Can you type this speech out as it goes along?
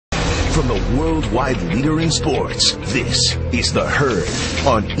From the worldwide leader in sports, this is The Herd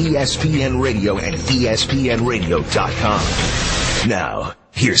on ESPN Radio and ESPNradio.com. Now,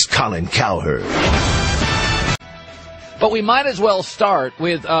 here's Colin Cowherd. But we might as well start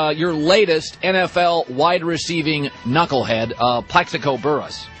with your latest NFL wide receiving knucklehead, Plaxico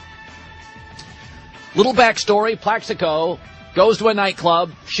Burress. Little backstory, Plaxico goes to a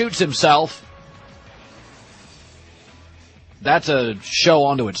nightclub, shoots himself. That's a show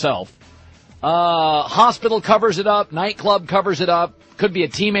unto itself. Hospital covers it up, nightclub covers it up, could be a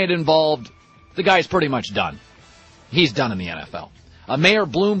teammate involved. The guy's pretty much done. He's done in the NFL. Mayor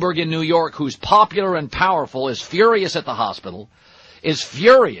Bloomberg in New York, who's popular and powerful, is furious at the hospital, is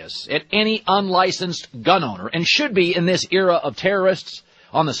furious at any unlicensed gun owner, and should be in this era of terrorists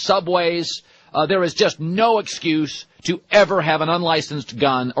on the subways. There is just no excuse to ever have an unlicensed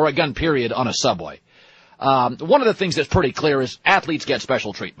gun, or a gun period, on a subway. One of the things that's pretty clear is athletes get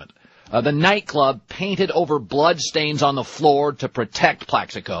special treatment. The nightclub painted over blood stains on the floor to protect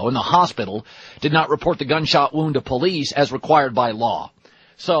Plaxico, and the hospital did not report the gunshot wound to police as required by law.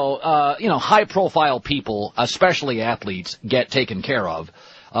 So, high-profile people, especially athletes, get taken care of.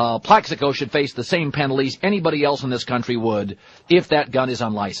 Plaxico should face the same penalties anybody else in this country would if that gun is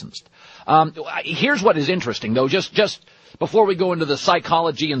unlicensed. Here's what is interesting, though, just before we go into the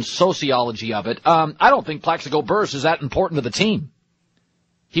psychology and sociology of it. I don't think Plaxico Burress is that important to the team.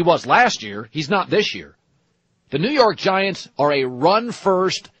 He was last year. He's not this year. The New York Giants are a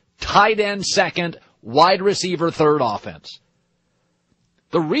run-first, tight end second, wide receiver third offense.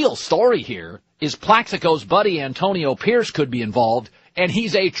 The real story here is Plaxico's buddy Antonio Pierce could be involved, and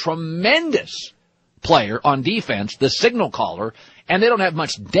he's a tremendous player on defense, the signal caller, and they don't have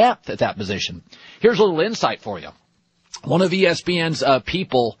much depth at that position. Here's a little insight for you. One of ESPN's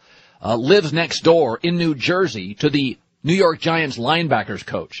people lives next door in New Jersey to the New York Giants linebackers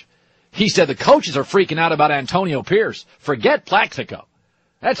coach. He said the coaches are freaking out about Antonio Pierce. Forget Plaxico.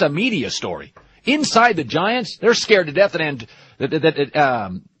 That's a media story. Inside the Giants, they're scared to death that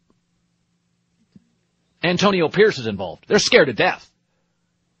Antonio Pierce is involved. They're scared to death.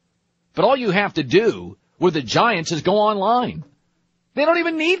 But all you have to do with the Giants is go online. They don't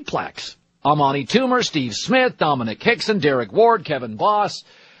even need Plax. Amani Toomer, Steve Smith, Dominic Hickson, Derek Ward, Kevin Boss,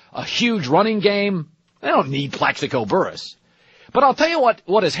 a huge running game. They don't need Plaxico Burress. But I'll tell you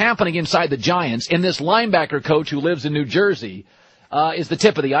what is happening inside the Giants, and this linebacker coach who lives in New Jersey is the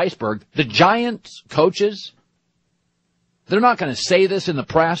tip of the iceberg. The Giants coaches, they're not going to say this in the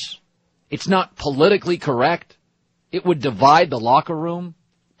press. It's not politically correct. It would divide the locker room.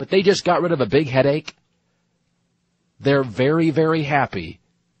 But they just got rid of a big headache. They're very, very happy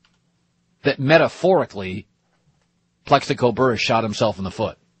that metaphorically Plaxico Burress shot himself in the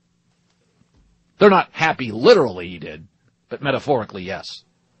foot. They're not happy literally he did, but metaphorically, yes.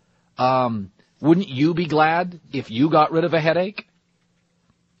 Wouldn't you be glad if you got rid of a headache?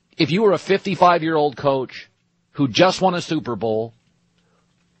 If you were a 55-year-old coach who just won a Super Bowl,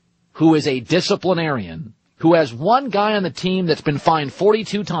 who is a disciplinarian, who has one guy on the team that's been fined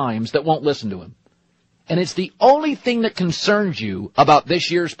 42 times that won't listen to him, and it's the only thing that concerns you about this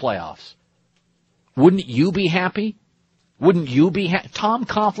year's playoffs, wouldn't you be happy? Wouldn't you be happy? Tom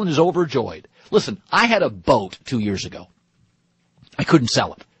Coughlin is overjoyed. Listen, I had a boat 2 years ago. I couldn't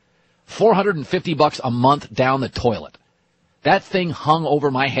sell it. $450 a month down the toilet. That thing hung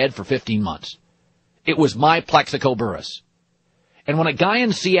over my head for 15 months. It was my Plaxico Burress. And when a guy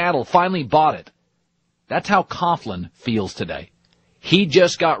in Seattle finally bought it, that's how Coughlin feels today. He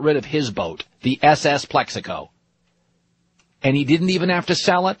just got rid of his boat, the SS Plaxico. And he didn't even have to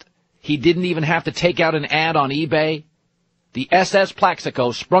sell it. He didn't even have to take out an ad on eBay. The SS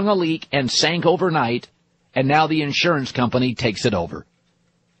Plaxico sprung a leak and sank overnight, and now the insurance company takes it over.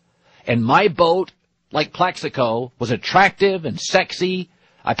 And my boat, like Plaxico, was attractive and sexy.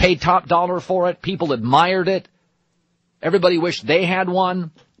 I paid top dollar for it. People admired it. Everybody wished they had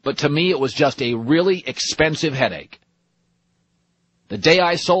one, but to me it was just a really expensive headache. The day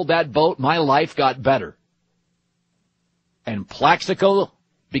I sold that boat, my life got better. And Plaxico,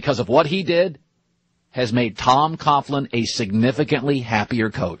 because of what he did, has made Tom Coughlin a significantly happier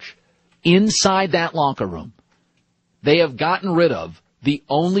coach. Inside that locker room, they have gotten rid of the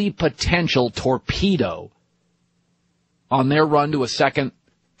only potential torpedo on their run to a second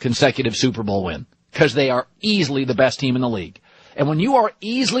consecutive Super Bowl win, because they are easily the best team in the league. And when you are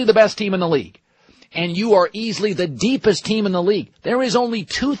easily the best team in the league, and you are easily the deepest team in the league, there is only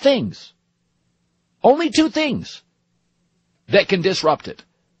two things that can disrupt it.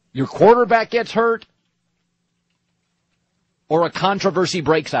 Your quarterback gets hurt, or a controversy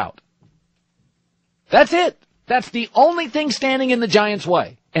breaks out. That's it. That's the only thing standing in the Giants'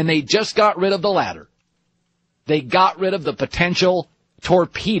 way. And they just got rid of the ladder. They got rid of the potential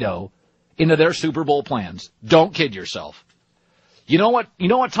torpedo into their Super Bowl plans. Don't kid yourself. You know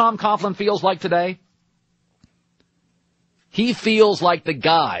what Tom Coughlin feels like today? He feels like the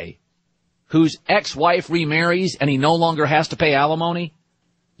guy whose ex-wife remarries and he no longer has to pay alimony.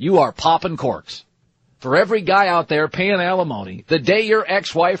 You are popping corks. For every guy out there paying alimony, the day your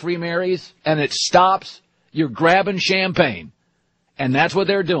ex-wife remarries and it stops, you're grabbing champagne. And that's what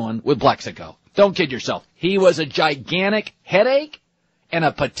they're doing with Plaxico. Don't kid yourself. He was a gigantic headache and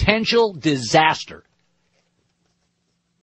a potential disaster